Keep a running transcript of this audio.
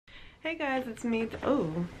Hey guys, it's me.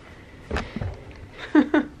 Oh.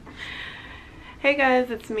 Hey guys,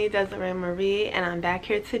 it's me, Desiree Marie, and I'm back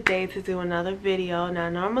here today to do another video. Now,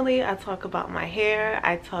 normally I talk about my hair,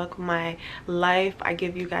 I talk my life, I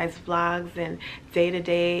give you guys vlogs and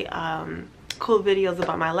day-to-day cool videos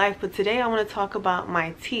about my life, but today I want to talk about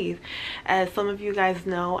my teeth. As some of you guys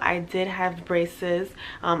know, I did have braces.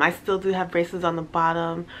 I still do have braces on the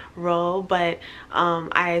bottom row, but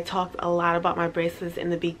I talked a lot about my braces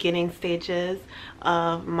in the beginning stages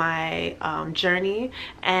of my journey.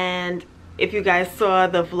 And if you guys saw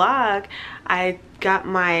the vlog, I got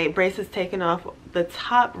my braces taken off the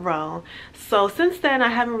top row. So since then I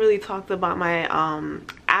haven't really talked about my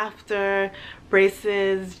after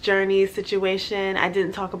braces journey situation. I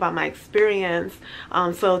didn't talk about my experience.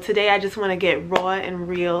 So today I just want to get raw and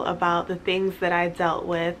real about the things that I dealt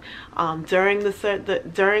with during the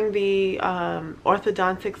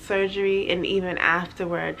orthodontic surgery and even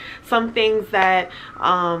afterward. Some things that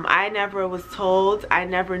I never was told, I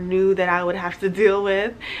never knew that I would have to deal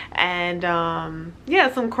with, and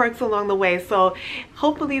yeah, some quirks along the way. So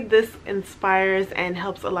hopefully this inspires and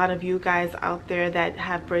helps a lot of you guys out there that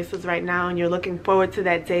have braces right now and you're looking forward to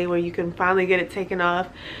that day where you can finally get it taken off,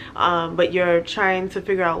 but you're trying to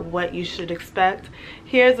figure out what you should expect.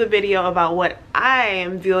 Here's a video about what I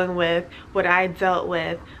am dealing with, what I dealt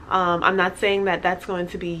with. I'm not saying that that's going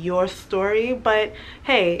to be your story, but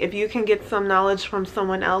hey, if you can get some knowledge from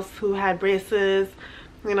someone else who had braces,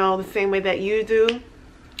 you know, the same way that you do,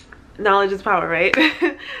 knowledge is power, right?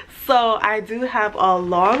 So I do have a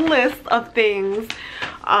long list of things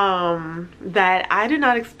that I did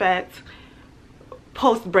not expect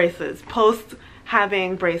post braces, post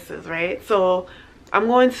having braces, right? So I'm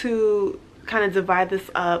going to kind of divide this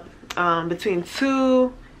up between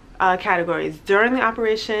two categories: during the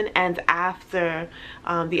operation and after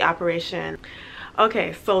the operation.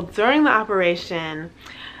 Okay, so during the operation,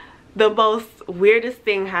 the most weirdest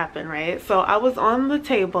thing happened, right? So I was on the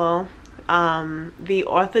table, the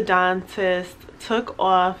orthodontist took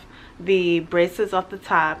off the braces off the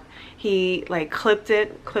top. He like clipped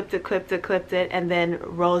it, and then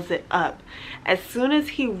rolls it up. As soon as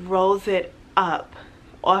he rolls it up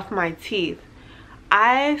off my teeth,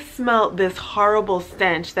 I smelled this horrible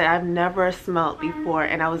stench that I've never smelled before,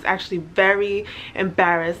 and I was actually very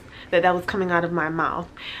embarrassed that that was coming out of my mouth.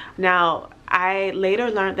 Now, I later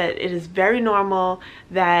learned that it is very normal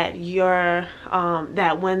that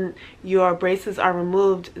that when your braces are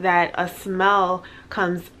removed, that a smell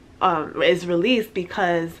is released,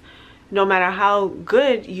 because no matter how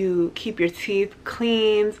good you keep your teeth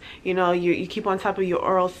cleaned, you know, you keep on top of your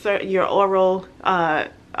oral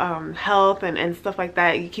health and stuff like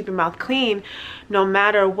that, you keep your mouth clean, no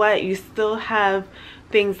matter what, you still have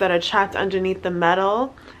things that are trapped underneath the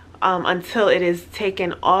metal until it is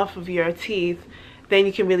taken off of your teeth. Then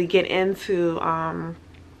you can really get into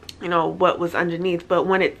you know, what was underneath. But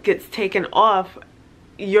when it gets taken off,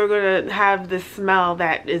 you're gonna have this smell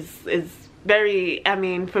that is very, I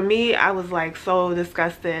mean, for me, I was like so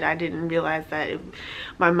disgusted. I didn't realize that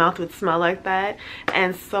my mouth would smell like that.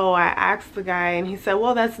 And so I asked the guy, and he said,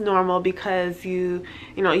 well, that's normal because you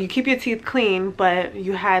know, you keep your teeth clean, but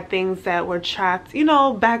you had things that were trapped, you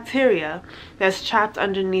know, bacteria that's trapped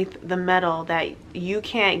underneath the metal that you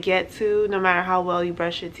can't get to no matter how well you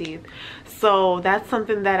brush your teeth. So that's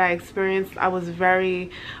something that I experienced. I was very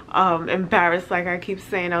embarrassed, like I keep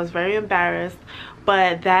saying, I was very embarrassed.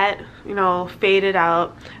 But that, you know, faded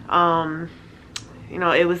out. You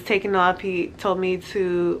know, it was taken off. He told me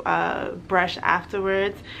to brush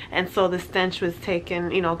afterwards, and so the stench was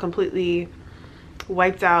taken, you know, completely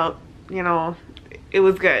wiped out. You know, it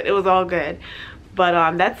was good. It was all good.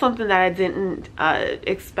 But that's something that I didn't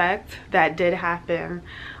expect that did happen.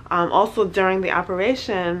 Also, during the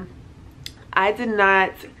operation,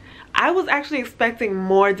 I was actually expecting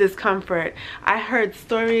more discomfort. I heard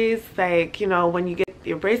stories like, you know, when you get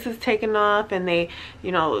your braces taken off and they,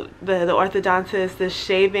 you know, the orthodontist is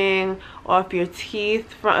shaving off your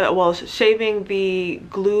teeth, well, shaving the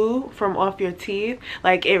glue from off your teeth,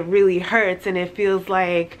 like it really hurts and it feels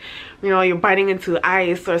like, you know, you're biting into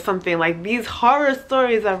ice or something. Like these horror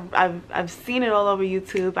stories, I've seen it all over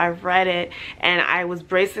YouTube, I've read it, and I was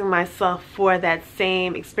bracing myself for that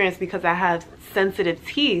same experience because I have sensitive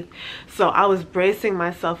teeth. So I was bracing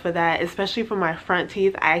myself for that, especially for my front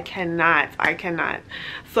teeth. I cannot.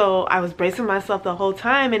 So I was bracing myself the whole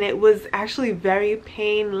time, and it was actually very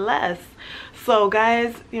painless. So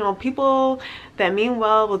guys, you know, people that mean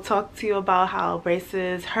well will talk to you about how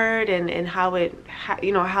braces hurt and how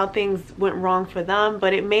you know, how things went wrong for them,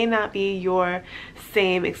 but it may not be your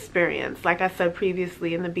same experience. Like I said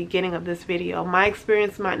previously in the beginning of this video, my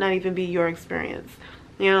experience might not even be your experience.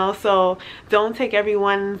 You know, so don't take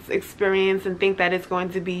everyone's experience and think that it's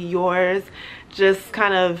going to be yours. Just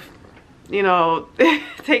kind of, you know,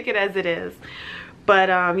 take it as it is. But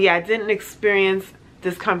yeah, I didn't experience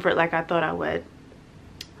discomfort like I thought I would.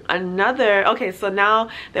 Okay, so now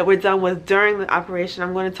that we're done with during the operation,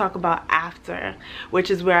 I'm going to talk about after,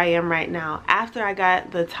 which is where I am right now. After I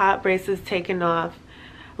got the top braces taken off,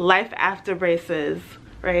 life after braces,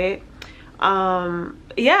 right?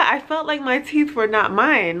 Yeah, I felt like my teeth were not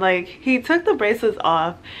mine. Like, he took the braces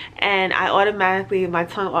off and my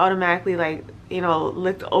tongue automatically, like, you know,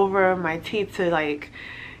 licked over my teeth to, like,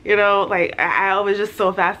 you know, like, I was just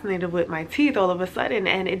so fascinated with my teeth all of a sudden,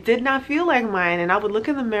 and it did not feel like mine. And I would look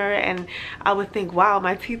in the mirror and I would think, wow,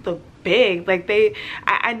 my teeth look big. Like,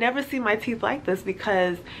 I never see my teeth like this,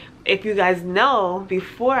 because if you guys know,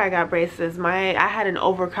 before I got braces, I had an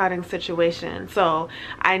overcrowding situation. So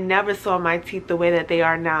I never saw my teeth the way that they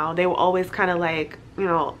are now. They were always kind of like, you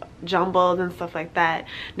know, jumbled and stuff like that.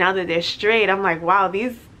 Now that they're straight, I'm like, wow,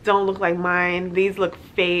 these don't look like mine. These look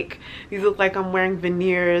fake. These look like I'm wearing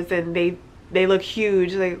veneers, and they look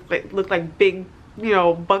huge. They look like big, you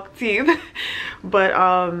know, buck teeth. But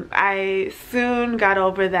I soon got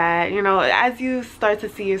over that. You know, as you start to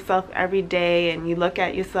see yourself every day and you look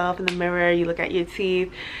at yourself in the mirror, you look at your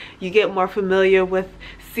teeth, you get more familiar with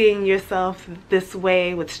seeing yourself this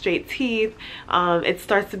way with straight teeth. It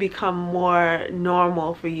starts to become more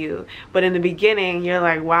normal for you. But in the beginning, you're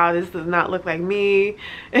like, wow, this does not look like me.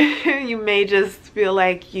 You may just feel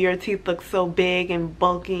like your teeth look so big and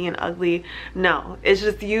bulky and ugly. No, it's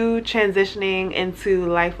just you transitioning into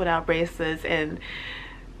life without braces and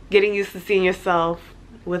getting used to seeing yourself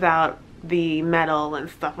without the metal and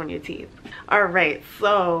stuff on your teeth. All right,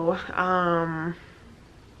 so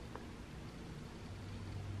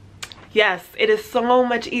yes, it is so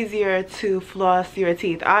much easier to floss your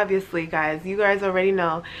teeth. Obviously, guys, you guys already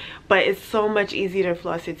know, but it's so much easier to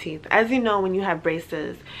floss your teeth. As you know, when you have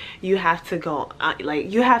braces, you have to go,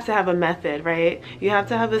 like, you have to have a method, right? You have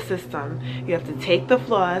to have a system. You have to take the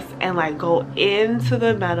floss and, like, go into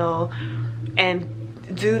the metal and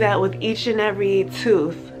do that with each and every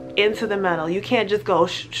tooth into the metal. You can't just go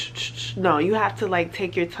shh, shh, shh, shh. No, you have to, like,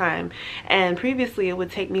 take your time. And previously it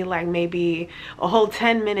would take me like maybe a whole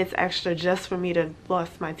 10 minutes extra just for me to floss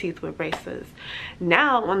my teeth with braces.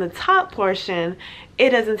 Now on the top portion, it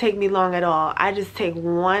doesn't take me long at all. I just take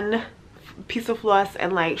one piece of floss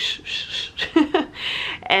and, like, shh, shh, shh.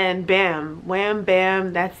 And bam, wham,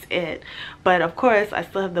 bam, that's it. But of course I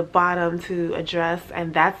still have the bottom to address,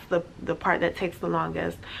 and that's the part that takes the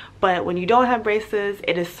longest. But when you don't have braces,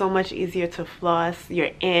 it is so much easier to floss.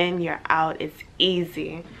 You're in, you're out, it's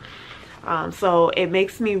easy. So it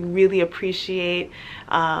makes me really appreciate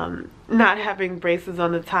not having braces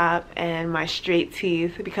on the top and my straight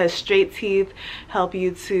teeth, because straight teeth help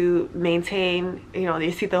you to maintain, you know,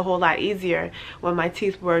 your teeth a whole lot easier. When my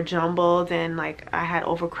teeth were jumbled and, like, I had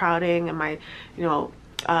overcrowding and my, you know,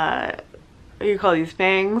 what do you call these,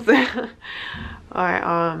 fangs?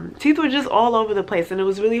 Or teeth were just all over the place, and it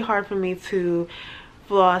was really hard for me to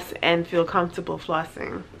floss and feel comfortable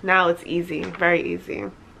flossing. Now it's easy, very easy.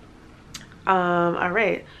 All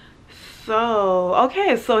right, so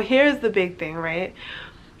okay, so here's the big thing, right?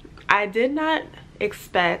 I did not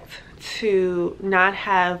expect to not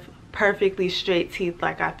have perfectly straight teeth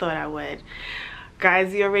like I thought I would.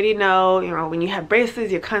 Guys, you already know, you know, when you have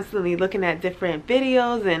braces, you're constantly looking at different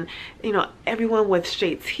videos and, you know, everyone with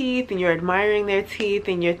straight teeth, and you're admiring their teeth,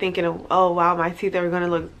 and you're thinking, oh wow, my teeth are gonna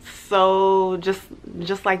look so just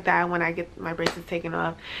like that when I get my braces taken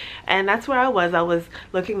off. And that's where I was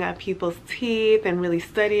looking at people's teeth and really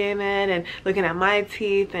studying it, and looking at my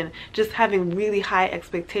teeth and just having really high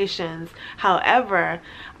expectations. However,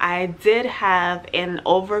 I did have an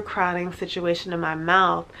overcrowding situation in my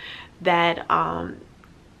mouth that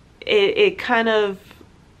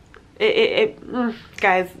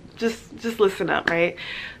guys, just listen up, right?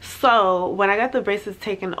 So when I got the braces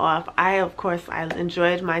taken off, of course I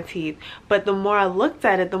enjoyed my teeth, but the more I looked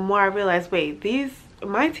at it, the more I realized, wait,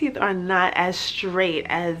 my teeth are not as straight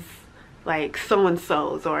as, like,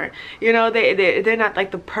 so-and-so's, or, you know, they're not like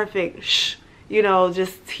the perfect you know,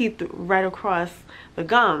 just teeth right across the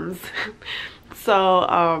gums.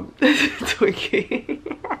 So Twinkie.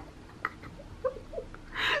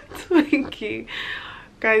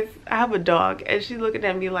 Guys, I have a dog and she's looking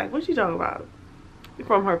at me like, what you talking about?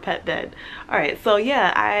 From her pet bed. All right, so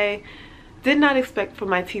yeah, I did not expect for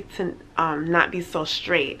my teeth to not be so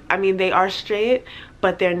straight. I mean, they are straight,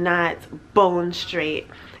 but they're not bone straight.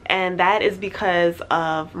 And that is because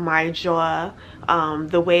of my jaw,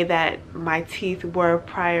 the way that my teeth were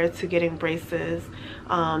prior to getting braces.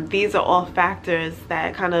 These are all factors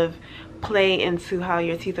that kind of play into how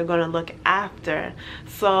your teeth are going to look after.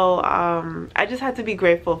 So I just had to be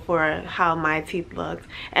grateful for how my teeth looked,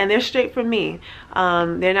 and they're straight for me.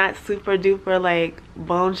 They're not super duper like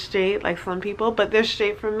bone straight like some people, but they're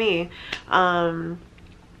straight for me.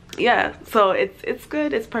 Yeah, so it's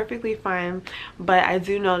good, it's perfectly fine, but I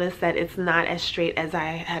do notice that it's not as straight as I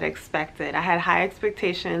had expected. I had high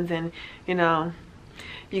expectations, and you know,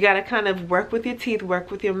 you got to kind of work with your teeth,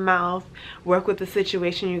 work with your mouth, work with the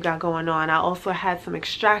situation you got going on. I also had some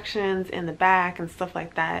extractions in the back and stuff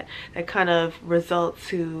like that that kind of result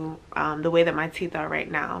to the way that my teeth are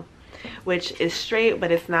right now, which is straight,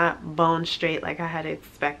 but it's not bone straight like I had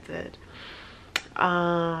expected.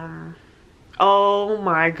 Oh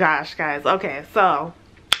my gosh, guys. Okay, so,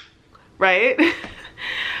 right?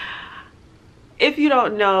 If you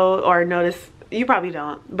don't know or notice, you probably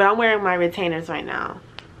don't, but I'm wearing my retainers right now.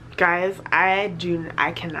 Guys, I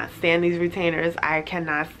cannot stand these retainers. I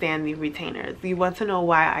cannot stand these retainers. You want to know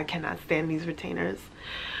why I cannot stand these retainers?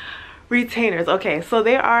 Retainers. Okay, so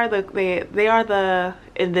they are the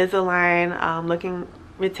Invisalign looking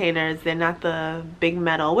retainers. They're not the big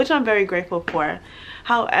metal, which I'm very grateful for.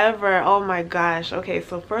 However, oh my gosh. Okay,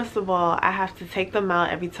 so first of all, I have to take them out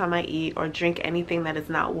every time I eat or drink anything that is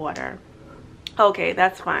not water. Okay,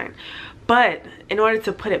 that's fine. But in order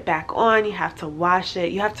to put it back on, you have to wash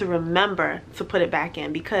it. You have to remember to put it back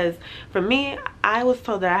in, because for me, I was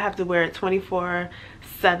told that I have to wear it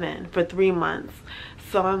 24/7 for 3 months.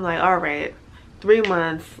 So I'm like, all right, 3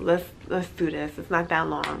 months, let's do this. It's not that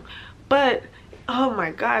long. But oh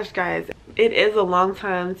my gosh, guys, it is a long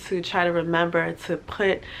time to try to remember to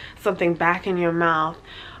put something back in your mouth.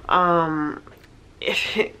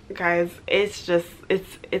 Guys,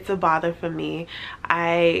 it's a bother for me.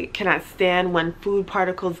 I cannot stand when food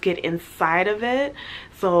particles get inside of it,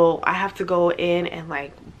 so I have to go in and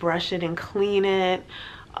like brush it and clean it.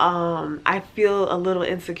 I feel a little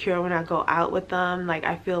insecure when I go out with them. Like,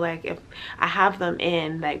 I feel like if I have them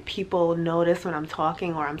in, like, people notice when I'm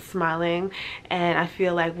talking or I'm smiling, and I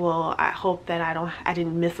feel like, well, I hope that I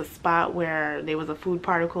didn't miss a spot where there was a food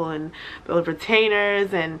particle in the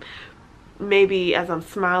retainers, and maybe as I'm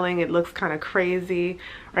smiling it looks kind of crazy.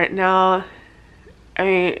 Right now, I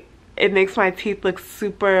mean, it makes my teeth look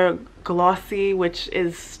super glossy, which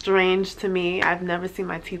is strange to me. I've never seen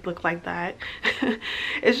my teeth look like that.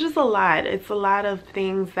 It's just a lot. It's a lot of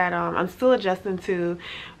things that I'm still adjusting to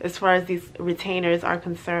as far as these retainers are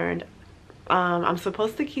concerned. I'm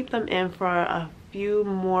supposed to keep them in for a few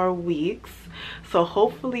more weeks, so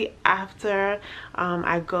hopefully after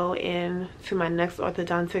I go in to my next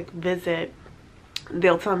orthodontic visit,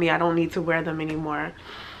 they'll tell me I don't need to wear them anymore.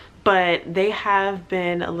 But they have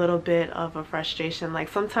been a little bit of a frustration. Like,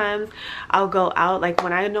 sometimes I'll go out, like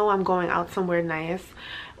when I know I'm going out somewhere nice,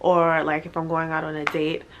 or like if I'm going out on a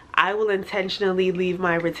date, I will intentionally leave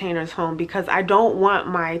my retainers home because I don't want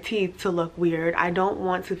my teeth to look weird. I don't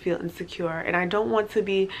want to feel insecure, and I don't want to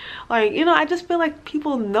be like, you know, I just feel like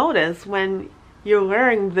people notice when you're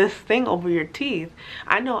wearing this thing over your teeth.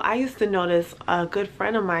 I know I used to notice, a good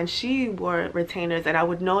friend of mine, she wore retainers, and I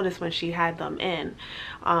would notice when she had them in.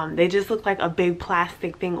 They just look like a big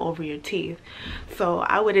plastic thing over your teeth. So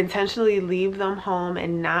I would intentionally leave them home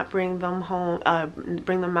and not bring them home,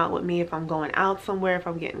 bring them out with me if I'm going out somewhere, if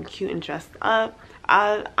I'm getting cute and dressed up.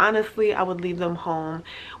 Honestly, I would leave them home.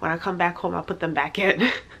 When I come back home, I'll put them back in.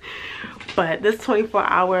 But this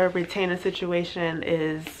 24-hour retainer situation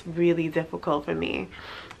is really difficult for me.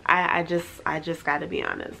 I just gotta be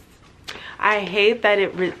honest. I hate that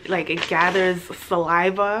it gathers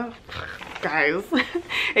saliva. Guys,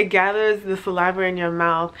 it gathers the saliva in your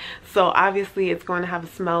mouth, so obviously it's going to have a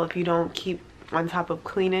smell if you don't keep on top of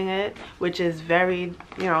cleaning it, which is very,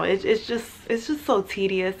 you know, it's just so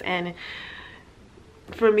tedious. And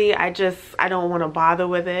for me, I don't want to bother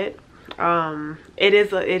with it. It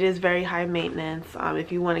is very high maintenance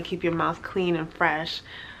if you want to keep your mouth clean and fresh.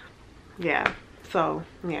 Yeah, so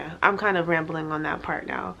yeah, I'm kind of rambling on that part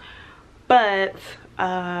now, but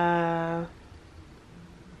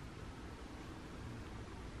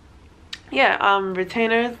yeah,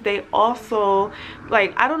 retainers, they also,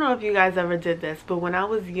 like, I don't know if you guys ever did this, but when I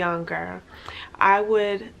was younger, I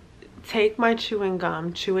would take my chewing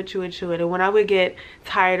gum, chew it, and when I would get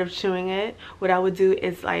tired of chewing it, what I would do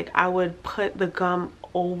is like I would put the gum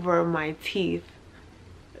over my teeth.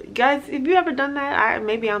 Guys, if you ever done that,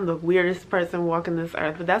 maybe I'm the weirdest person walking this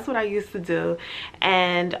earth, but that's what I used to do.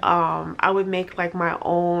 And I would make like my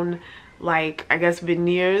own, like, I guess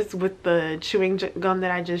veneers with the chewing gum that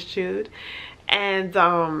I just chewed. And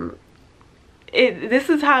this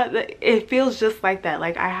is how it feels, just like that.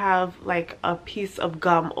 Like I have like a piece of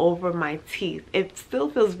gum over my teeth. It still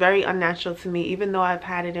feels very unnatural to me, even though I've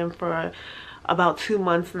had it in for about 2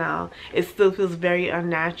 months now. It still feels very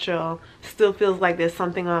unnatural. Still feels like there's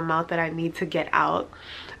something on my mouth that I need to get out.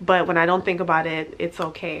 But when I don't think about it, it's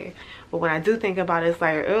okay. But when I do think about it, it's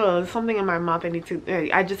like, oh, there's something in my mouth I need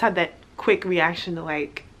to, I just had that quick reaction to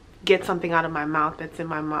like get something out of my mouth that's in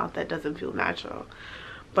my mouth that doesn't feel natural.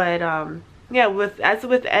 But yeah, as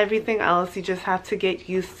with everything else, you just have to get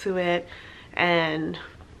used to it. And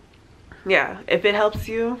yeah, if it helps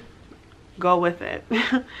you, go with it.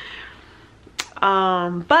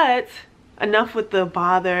 But enough with the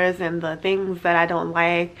bothers and the things that I don't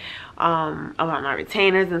like about my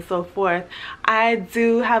retainers and so forth. I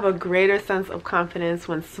do have a greater sense of confidence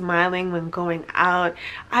when smiling, when going out.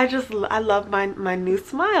 I love my new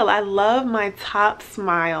smile. I love my top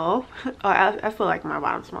smile. I still like my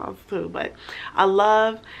bottom smiles too, but I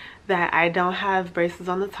love that I don't have braces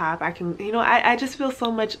on the top. I can, you know, I just feel so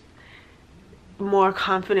much more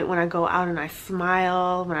confident when I go out and I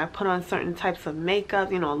smile, when I put on certain types of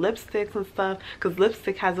makeup, you know, lipsticks and stuff, because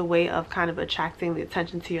lipstick has a way of kind of attracting the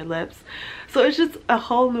attention to your lips. So it's just a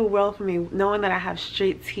whole new world for me, knowing that I have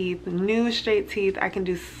straight teeth, new straight teeth. I can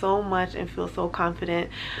do so much and feel so confident.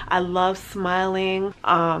 I love smiling.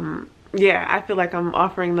 Yeah, I feel like I'm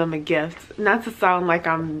offering them a gift. Not to sound like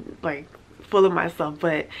I'm like full of myself,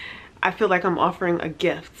 but I feel like I'm offering a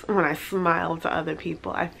gift when I smile to other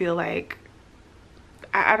people. I feel like,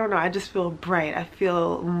 I don't know, I just feel bright. I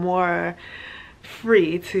feel more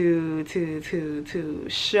free to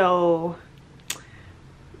show,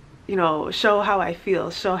 you know, show how I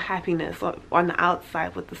feel, show happiness on the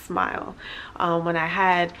outside with the smile. When I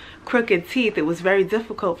had crooked teeth, it was very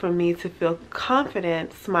difficult for me to feel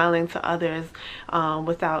confident smiling to others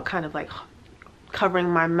without kind of like covering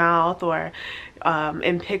my mouth, or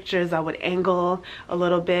in pictures I would angle a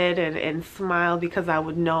little bit and smile, because I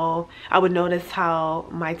would notice how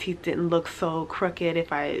my teeth didn't look so crooked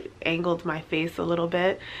if I angled my face a little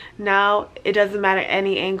bit. Now it doesn't matter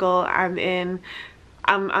any angle I'm in,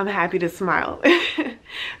 I'm happy to smile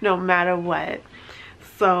no matter what.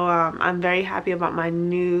 So I'm very happy about my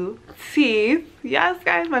new teeth. Yes,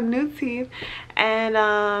 guys, my new teeth. And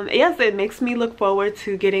yes, it makes me look forward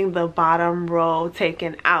to getting the bottom row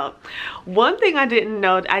taken out. One thing I didn't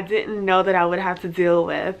know that I would have to deal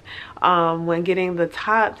with when getting the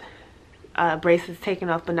top braces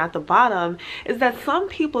taken off but not the bottom, is that some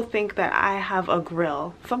people think that I have a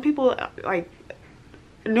grill. Some people, like,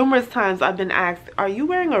 numerous times I've been asked, are you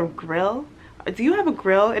wearing a grill? Do you have a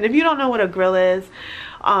grill? And if you don't know what a grill is,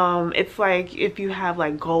 it's like if you have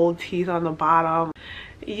like gold teeth on the bottom.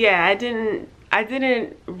 Yeah, I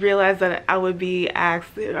didn't realize that I would be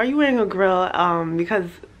asked, are you wearing a grill? Because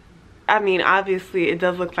I mean, obviously it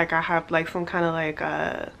does look like I have like some kind of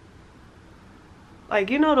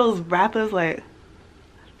like, you know, those rappers like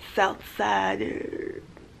Southside.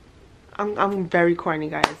 I'm very corny,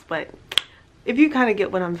 guys, but if you kind of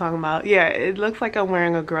get what I'm talking about, yeah, it looks like I'm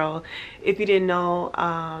wearing a grill. If you didn't know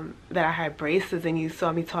that I had braces and you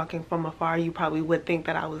saw me talking from afar, you probably would think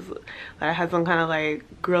that I had some kind of like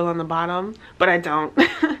grill on the bottom, but I don't.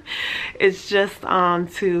 It's just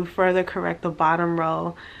to further correct the bottom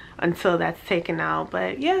row until that's taken out.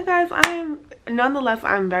 But yeah, guys, nonetheless,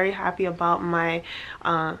 I'm very happy about my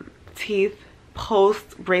teeth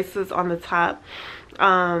post braces on the top.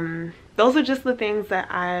 Those are just the things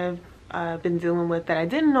that I've been dealing with that I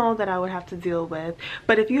didn't know that I would have to deal with.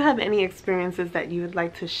 But if you have any experiences that you would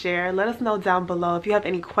like to share, let us know down below. If you have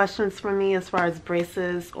any questions for me as far as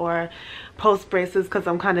braces or post braces, because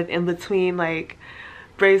I'm kind of in between like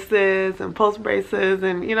braces and post braces,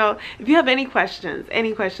 and you know, if you have any questions,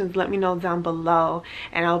 let me know down below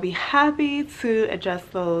and I'll be happy to address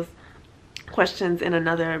those questions in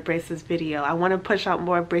another braces video. I want to push out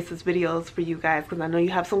more braces videos for you guys because I know you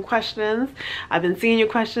have some questions. I've been seeing your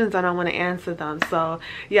questions and I want to answer them. So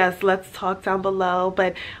yes, let's talk down below.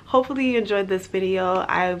 But hopefully you enjoyed this video.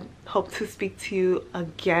 I hope to speak to you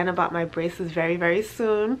again about my braces very, very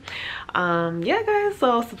soon. Yeah, guys,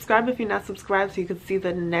 so subscribe if you're not subscribed so you can see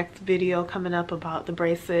the next video coming up about the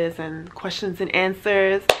braces and questions and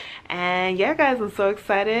answers. And yeah, guys, I'm so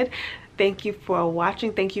excited. thank you for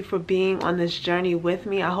watching. Thank you for being on this journey with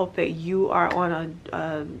me. I hope that you are on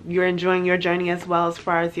you're enjoying your journey as well, as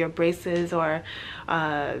far as your braces, or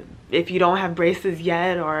if you don't have braces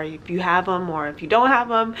yet, or if you have them, or if you don't have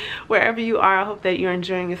them, wherever you are, I hope that you're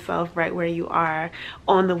enjoying yourself right where you are,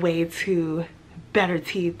 on the way to better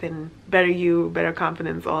teeth and better you, better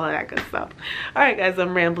confidence, all of that good stuff. All right guys,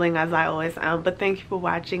 I'm rambling as I always am, but thank you for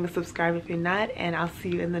watching. Subscribe if you're not, and I'll see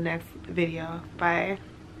you in the next video. Bye.